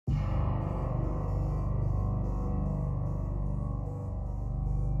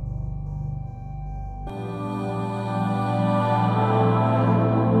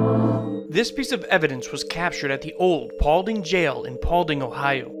This piece of evidence was captured at the Old Paulding Jail in Paulding,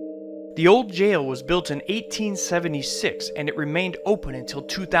 Ohio. The old jail was built in 1876 and it remained open until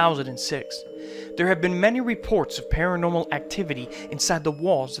 2006. There have been many reports of paranormal activity inside the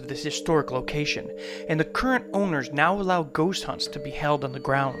walls of this historic location, and the current owners now allow ghost hunts to be held on the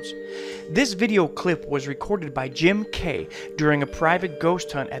grounds. This video clip was recorded by Jim K. during a private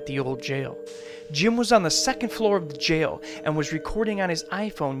ghost hunt at the old jail. Jim was on the second floor of the jail and was recording on his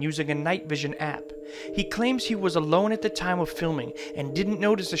iPhone using a night vision app. He claims he was alone at the time of filming and didn't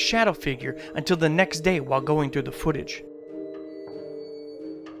notice a shadow figure until the next day while going through the footage.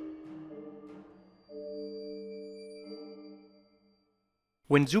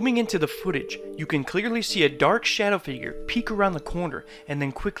 When zooming into the footage, you can clearly see a dark shadow figure peek around the corner and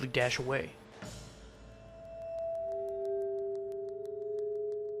then quickly dash away.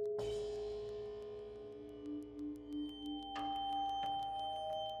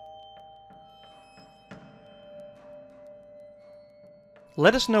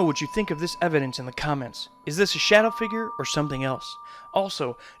 Let us know what you think of this evidence in the comments. Is this a shadow figure or something else?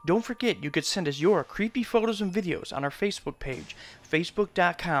 Also, don't forget you could send us your creepy photos and videos on our Facebook page,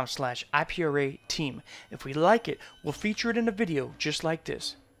 facebook.com/IPRA team. If we like it, we'll feature it in a video just like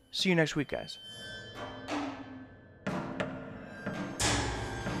this. See you next week, guys.